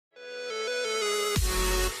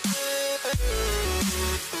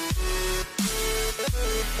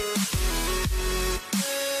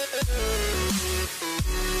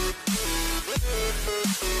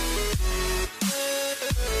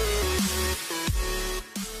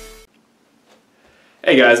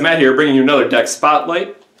Hey guys, Matt here, bringing you another deck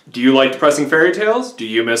spotlight. Do you like depressing fairy tales? Do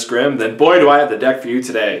you miss Grimm? Then boy do I have the deck for you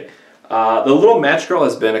today. The Little Match Girl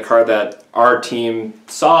has been a card that our team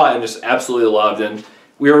saw and just absolutely loved, and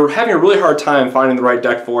we were having a really hard time finding the right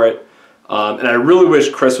deck for it. And I really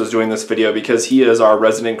wish Chris was doing this video because he is our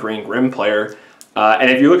resident green Grimm player.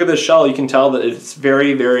 And if you look at this shell, you can tell that it's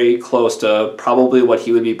very, very close to probably what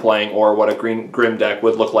he would be playing or what a green Grimm deck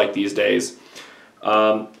would look like these days.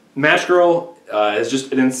 Match Girl is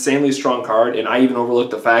just an insanely strong card, and I even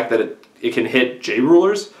overlooked the fact that it can hit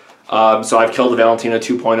J-Rulers. So I've killed a Valentina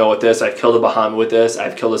 2.0 with this, I've killed a Bahamut with this,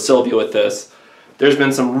 I've killed a Sylvia with this. There's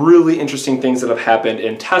been some really interesting things that have happened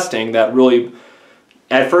in testing that really,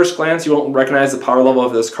 at first glance, you won't recognize the power level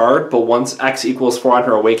of this card, but once X equals 4 on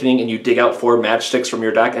her Awakening and you dig out 4 Matchsticks from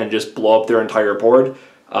your deck and just blow up their entire board,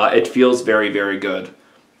 it feels very, very good.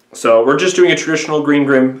 So we're just doing a traditional green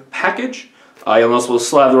Grimm package. You'll notice we'll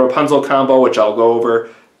still have the Rapunzel combo, which I'll go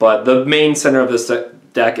over, but the main center of this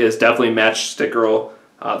deck is definitely Matchstick Girl,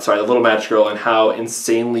 the Little Match Girl, and how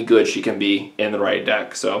insanely good she can be in the right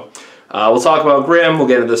deck. So we'll talk about Grimm, we'll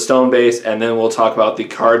get into the stone base, and then we'll talk about the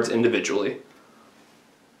cards individually.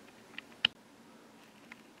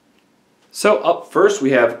 So up first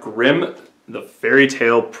we have Grimm, the Fairy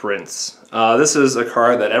Tale Prince. This is a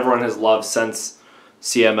card that everyone has loved since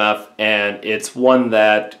CMF, and it's one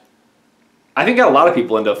that I think got a lot of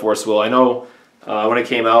people into Force Will. I know when it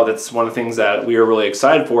came out, that's one of the things that we were really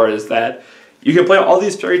excited for, is that you can play all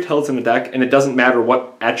these fairy tales in the deck, and it doesn't matter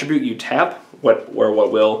what attribute you tap, what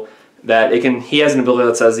will, that it can. He has an ability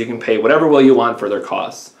that says you can pay whatever will you want for their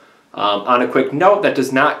costs. On a quick note, that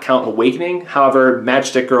does not count Awakening. However,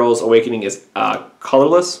 Matchstick Girl's Awakening is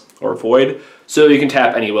colorless or void, so you can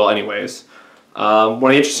tap any will anyways. One of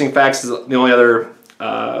the interesting facts is the only other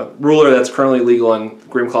ruler that's currently legal in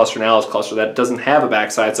Grimm Cluster and Alice Cluster that doesn't have a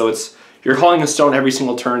backside, so you're hauling a stone every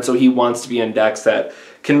single turn, so he wants to be in decks that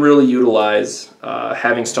can really utilize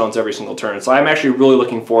having stones every single turn. So I'm actually really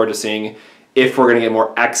looking forward to seeing if we're going to get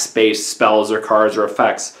more X-based spells or cards or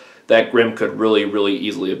effects that Grimm could really, really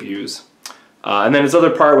easily abuse. And then his other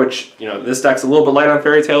part, which, this deck's a little bit light on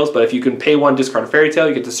fairy tales, but if you can pay 1, discard a fairy tale,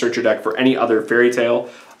 you get to search your deck for any other fairy tale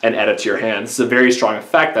and add it to your hand. This is a very strong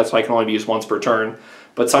effect, that's why it can only be used once per turn.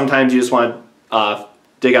 But sometimes you just want to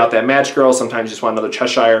dig out that Match Girl, sometimes you just want another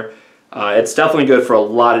Cheshire. It's definitely good for a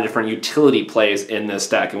lot of different utility plays in this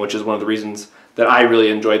deck, and which is one of the reasons that I really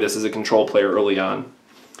enjoyed this as a control player early on.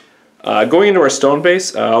 Going into our stone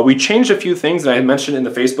base, we changed a few things, and I mentioned in the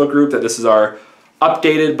Facebook group that this is our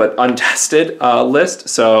updated but untested list.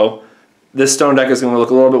 So this stone deck is going to look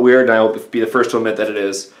a little bit weird, and I will be the first to admit that it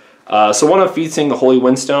is. So one of featuring the Holy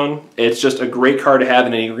Windstone, it's just a great card to have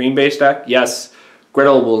in any green-based deck. Yes,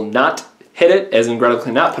 Gretel will not hit it, as in Gretel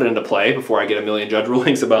cannot put it into play before I get a million judge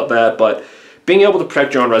rulings about that, but being able to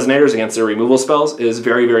protect your own resonators against their removal spells is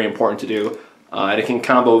very, very important to do. And it can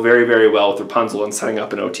combo very, very well with Rapunzel and setting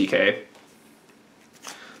up an OTK.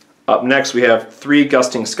 Up next we have 3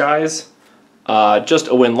 Gusting Skies, just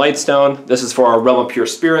a Wind Lightstone. This is for our Realm of Pure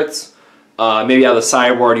Spirits. Maybe out of the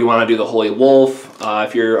sideboard you want to do the Holy Wolf,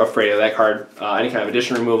 if you're afraid of that card, any kind of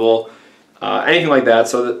addition removal, anything like that.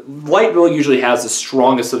 So the light really usually has the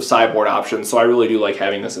strongest of sideboard options, so I really do like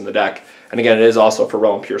having this in the deck. And again, it is also for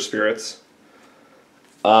Realm of Pure Spirits.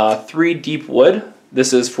 3 Deep Wood.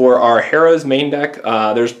 This is for our Hera's main deck.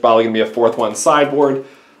 There's probably going to be a 4th one sideboard.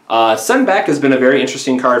 Send Back has been a very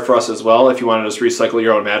interesting card for us as well if you want to just recycle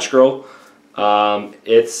your own Match Girl.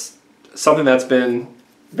 It's something that's been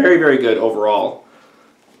very, very good overall.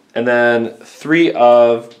 And then 3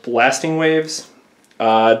 of Blasting Waves.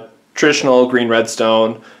 Traditional green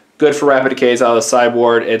redstone. Good for rapid decays out of the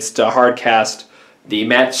sideboard. It's to hard cast the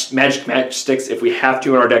magic matchsticks if we have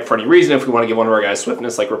to in our deck for any reason, if we want to give one of our guys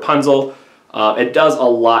swiftness like Rapunzel. It does a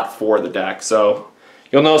lot for the deck. So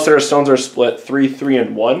you'll notice that our stones are split 3, 3,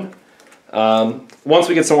 and 1. Once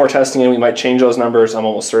we get some more testing in, we might change those numbers. I'm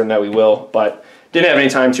almost certain that we will, but didn't have any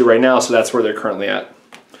time to right now, so that's where they're currently at.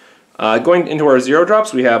 Going into our 0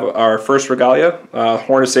 drops, we have our first Regalia,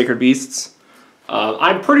 Horn of Sacred Beasts.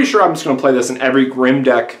 I'm pretty sure I'm just going to play this in every Grimm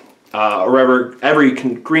deck, or every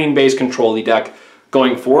green-based control-y deck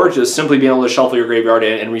going forward, just simply being able to shuffle your graveyard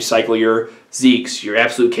in and recycle your Zeeks, your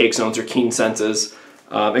Absolute Cake Zones, or Keen Senses.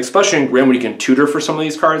 Especially in Grimm when you can tutor for some of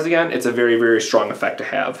these cards again, it's a very, very strong effect to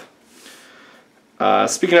have.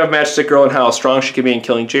 Speaking of Matchstick Girl and how strong she can be in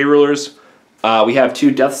killing J-Rulers, we have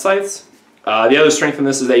 2 Deathscythes. The other strength in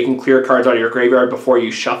this is that you can clear cards out of your graveyard before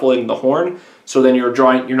you shuffle in the Horn, so then you're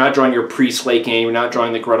not drawing your pre-slate game, you're not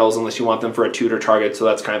drawing the Gretels unless you want them for a tutor target, so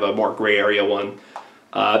that's kind of a more gray area one.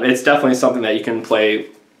 It's definitely something that you can play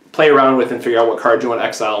play around with and figure out what cards you want to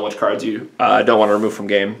exile and which cards you don't want to remove from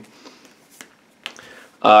game.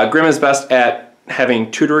 Grimm is best at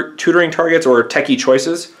having tutoring targets or techie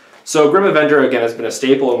choices. So Grimm Avenger, again, has been a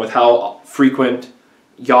staple, and with how frequent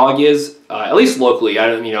Yogg is, at least locally,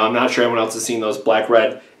 I'm not sure anyone else has seen those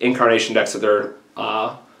black-red incarnation decks at their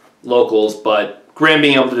locals, but Grimm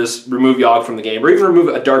being able to just remove Yogg from the game, or even remove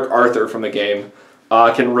a Dark Arthur from the game,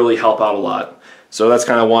 can really help out a lot. So that's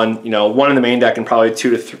kind of one in the main deck and probably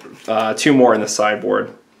two more in the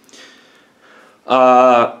sideboard.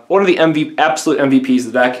 One of the absolute MVPs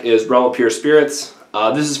of the deck is Realm of Pure Spirits.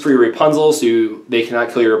 This is for your Rapunzel, so they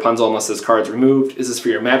cannot kill your Rapunzel unless this card's removed. This is for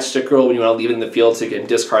your Matchstick girl when you want to leave it in the field so you can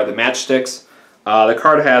discard the Matchsticks. The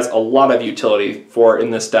card has a lot of utility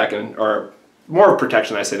in this deck, or more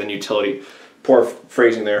protection, I say, than utility. Poor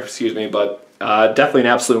phrasing there, excuse me, but definitely an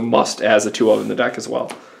absolute must as a 2-of in the deck as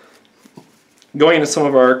well. Going into some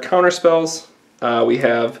of our counter spells, we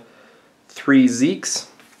have 3 Zeeks.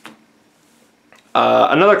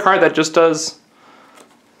 Another card that just does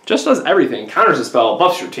everything. Counters a spell,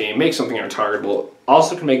 buffs your team, makes something untargetable.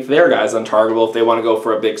 Also can make their guys untargetable if they want to go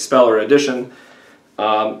for a big spell or addition.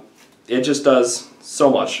 It just does so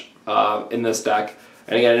much in this deck.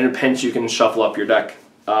 And again, in a pinch, you can shuffle up your deck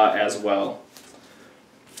as well.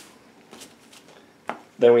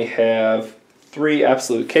 Then we have 3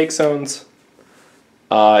 Absolute Cake Zones.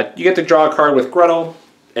 You get to draw a card with Gretel.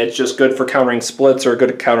 It's just good for countering splits or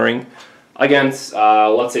good at countering against,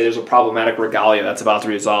 let's say there's a problematic Regalia that's about to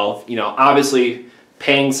resolve. Obviously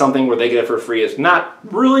paying something where they get it for free is not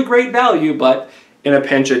really great value, but in a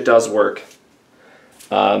pinch it does work.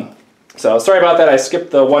 So sorry about that, I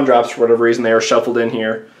skipped the 1-drops for whatever reason. They were shuffled in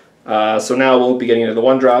here. So now we'll be getting into the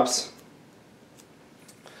 1-drops.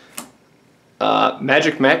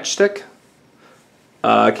 Magic Matchstick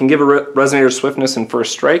can give a Resonator Swiftness in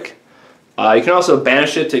first strike. You can also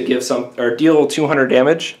banish it to give deal 200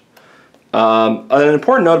 damage. An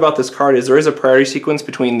important note about this card is there is a priority sequence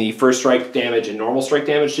between the first strike damage and normal strike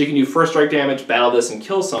damage, so you can do first strike damage, battle this, and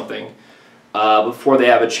kill something before they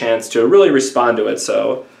have a chance to really respond to it.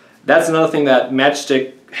 So that's another thing that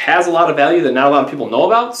Matchstick has a lot of value that not a lot of people know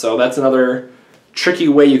about, so that's another tricky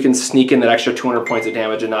way you can sneak in that extra 200 points of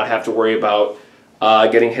damage and not have to worry about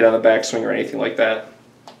getting hit on the backswing or anything like that.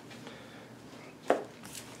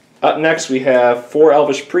 Up next we have 4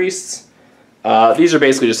 Elvish Priests. These are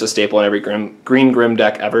basically just a staple in every green Grimm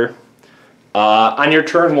deck ever. On your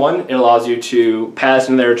turn 1, it allows you to pass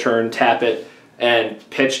into their turn, tap it, and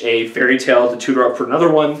pitch a Fairy Tale to tutor up for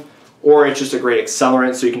another one, or it's just a great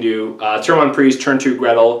accelerant, so you can do turn 1 Priest, turn 2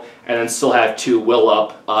 Gretel, and then still have 2 Will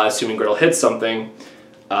Up, assuming Gretel hits something,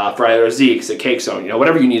 for either a Zeeks, a Cake Zone,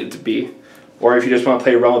 whatever you need it to be. Or if you just want to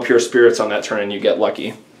play Realm of Pure Spirits on that turn and you get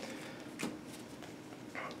lucky.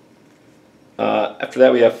 After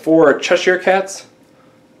that we have 4 Cheshire Cats.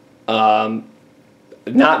 Not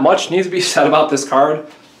much needs to be said about this card.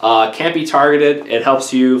 Can't be targeted. It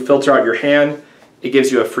helps you filter out your hand. It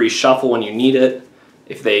gives you a free shuffle when you need it.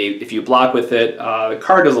 If you block with it, the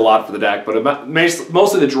card does a lot for the deck, but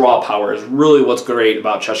mostly the draw power is really what's great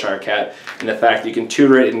about Cheshire Cat, and the fact that you can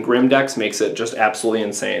tutor it in Grimm decks makes it just absolutely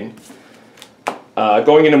insane.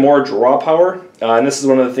 Going into more draw power, and this is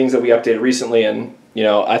one of the things that we updated recently, and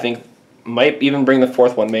I think might even bring the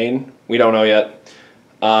 4th one main, we don't know yet,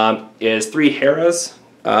 is 3 Heras.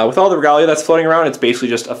 With all the Regalia that's floating around, it's basically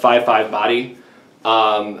just a 5/5 body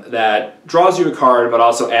that draws you a card, but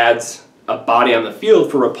also adds a body on the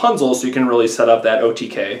field for Rapunzel, so you can really set up that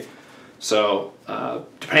OTK. So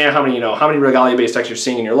depending on how many Regalia-based decks you're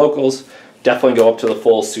seeing in your locals, definitely go up to the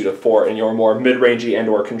full suit of 4 in your more mid-rangey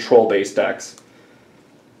and/or control-based decks.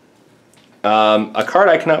 A card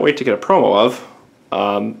I cannot wait to get a promo of,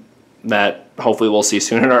 that hopefully we'll see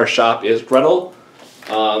soon in our shop, is Gretel.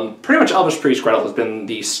 Pretty much Elvish Priest Gretel has been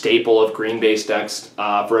the staple of green-based decks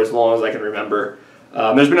for as long as I can remember.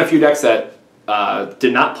 There's been a few decks that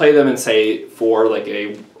did not play them and say for like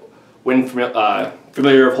a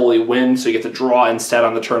Familiar of Holy Wind, so you get to draw instead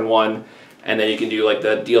on the turn 1, and then you can do like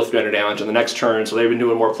the deal 300 damage on the next turn, so they've been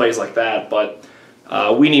doing more plays like that, but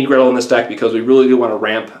we need Gretel in this deck because we really do want to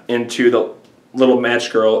ramp into the Little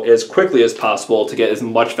Match Girl as quickly as possible to get as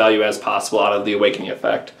much value as possible out of the Awakening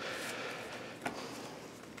effect.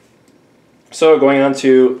 So going on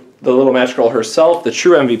to the Little Match Girl herself, the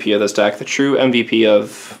true MVP of this deck, the true MVP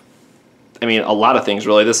of, a lot of things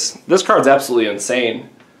really. This card's absolutely insane.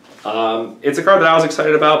 It's a card that I was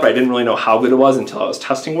excited about, but I didn't really know how good it was until I was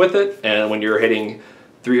testing with it, and when you're hitting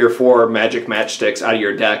 3 or 4 magic matchsticks out of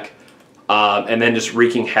your deck, and then just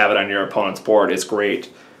wreaking havoc on your opponent's board, it's great.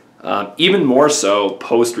 Even more so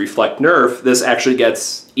post Reflect Nerf, this actually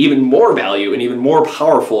gets even more value and even more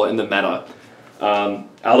powerful in the meta.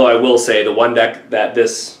 Although I will say the one deck that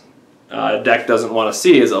this deck doesn't want to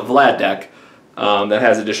see is a Vlad deck that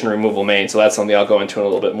has addition removal main, so that's something I'll go into in a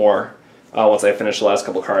little bit more once I finish the last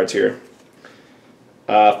couple cards here.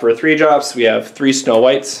 For 3-drops, we have 3 Snow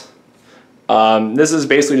Whites. This is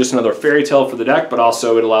basically just another fairy tale for the deck, but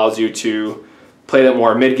also it allows you to play them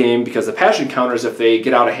more mid-game, because the passion counters, if they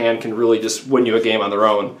get out of hand, can really just win you a game on their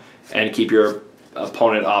own and keep your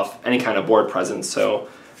opponent off any kind of board presence. So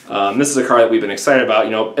this is a card that we've been excited about.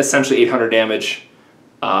 You know, essentially 800 damage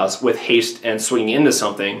with haste and swinging into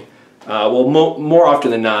something will more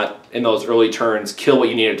often than not in those early turns kill what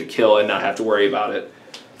you needed to kill and not have to worry about it.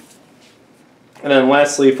 And then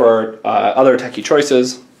lastly, for other techie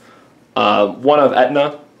choices, one of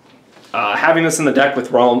Etna. Having this in the deck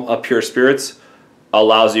with Realm of Pure Spirits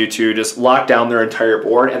allows you to just lock down their entire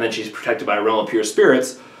board, and then she's protected by Realm of Pure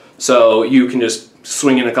Spirits, so you can just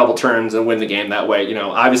swing in a couple turns and win the game that way. You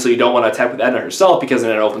know, obviously you don't want to attack with Etna herself, because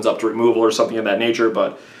then it opens up to removal or something of that nature,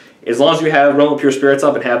 but as long as you have Realm of Pure Spirits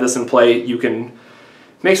up and have this in play, you can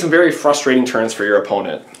make some very frustrating turns for your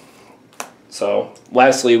opponent. So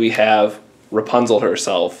lastly, we have Rapunzel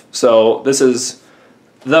herself. So this is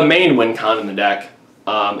the main win con in the deck,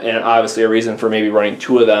 and obviously a reason for maybe running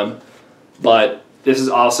 2 of them, but this is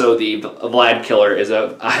also the Vlad killer,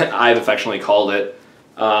 I've affectionately called it.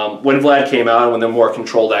 When Vlad came out and when the more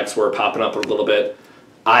control decks were popping up a little bit,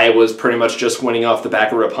 I was pretty much just winning off the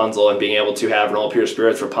back of Rapunzel and being able to have Realm of Pure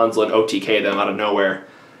Spirits, Rapunzel, and OTK them out of nowhere.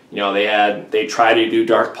 You know, they try to do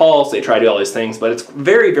Dark Pulse, they try to do all these things, but it's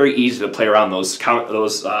very, very easy to play around those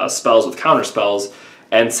spells with counter spells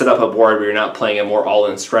and set up a board where you're not playing a more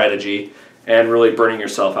all-in strategy and really burning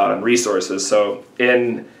yourself out on resources. So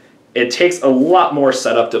it takes a lot more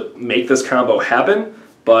setup to make this combo happen,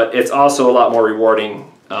 but it's also a lot more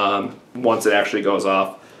rewarding once it actually goes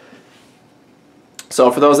off. So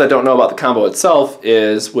for those that don't know about the combo itself,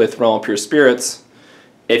 is with Realm of Pure Spirits,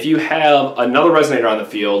 if you have another Resonator on the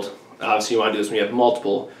field, obviously you want to do this when you have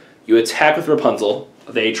multiple, you attack with Rapunzel,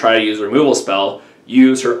 they try to use a removal spell,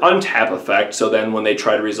 use her untap effect, so then when they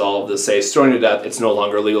try to resolve the, say, Stoning to Death, it's no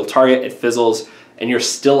longer a legal target, it fizzles, and you're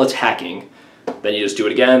still attacking. Then you just do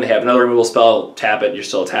it again, they have another removal spell, tap it, you're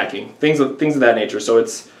still attacking. Things of that nature. So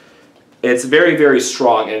it's very, very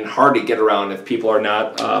strong and hard to get around if people are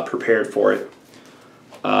not prepared for it.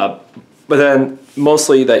 But then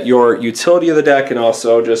mostly that your utility of the deck, and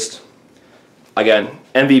also just, again,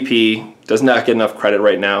 MVP does not get enough credit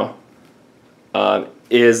right now,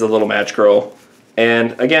 is the little match girl.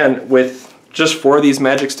 And again, with just 4 of these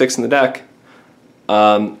magic sticks in the deck,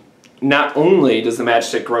 not only does the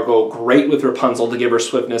Matchstick go great with Rapunzel to give her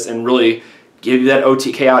swiftness and really give you that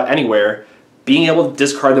OTK out anywhere, being able to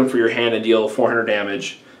discard them for your hand and deal 400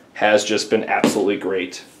 damage has just been absolutely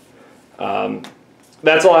great.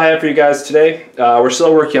 That's all I have for you guys today. We're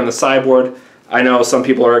still working on the sideboard. I know some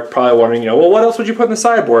people are probably wondering, well, what else would you put in the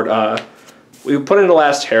sideboard? We put in the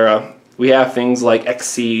last Terra. We have things like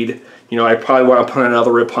Exceed. I probably want to put in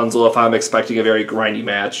another Rapunzel if I'm expecting a very grindy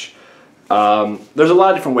match. There's a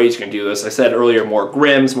lot of different ways you can do this. I said earlier, more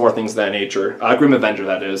Grimms, more things of that nature. Grimm Avenger,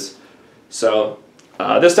 that is. So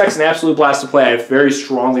this deck's an absolute blast to play. I very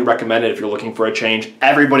strongly recommend it if you're looking for a change.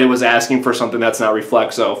 Everybody was asking for something that's not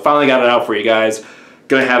Reflect, so finally got it out for you guys.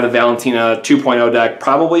 Going to have the Valentina 2.0 deck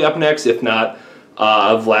probably up next, if not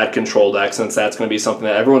a Vlad control deck, since that's going to be something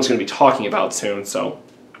that everyone's going to be talking about soon. So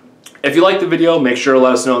if you liked the video, make sure to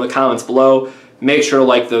let us know in the comments below. Make sure to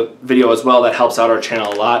like the video as well. That helps out our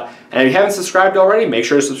channel a lot. And if you haven't subscribed already, make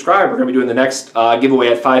sure to subscribe. We're going to be doing the next giveaway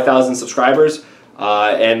at 5,000 subscribers.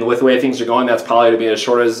 And with the way things are going, that's probably going to be as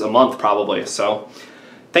short as a month probably. So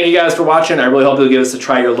thank you guys for watching. I really hope you'll give us a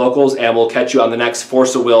try at your locals, and we'll catch you on the next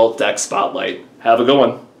Force of Will deck spotlight. Have a good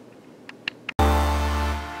one.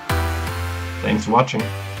 Thanks for watching.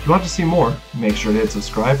 If you want to see more, make sure to hit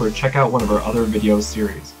subscribe or check out one of our other video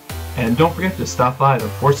series. And don't forget to stop by the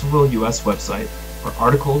Force of Will US website for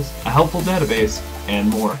articles, a helpful database, and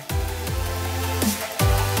more.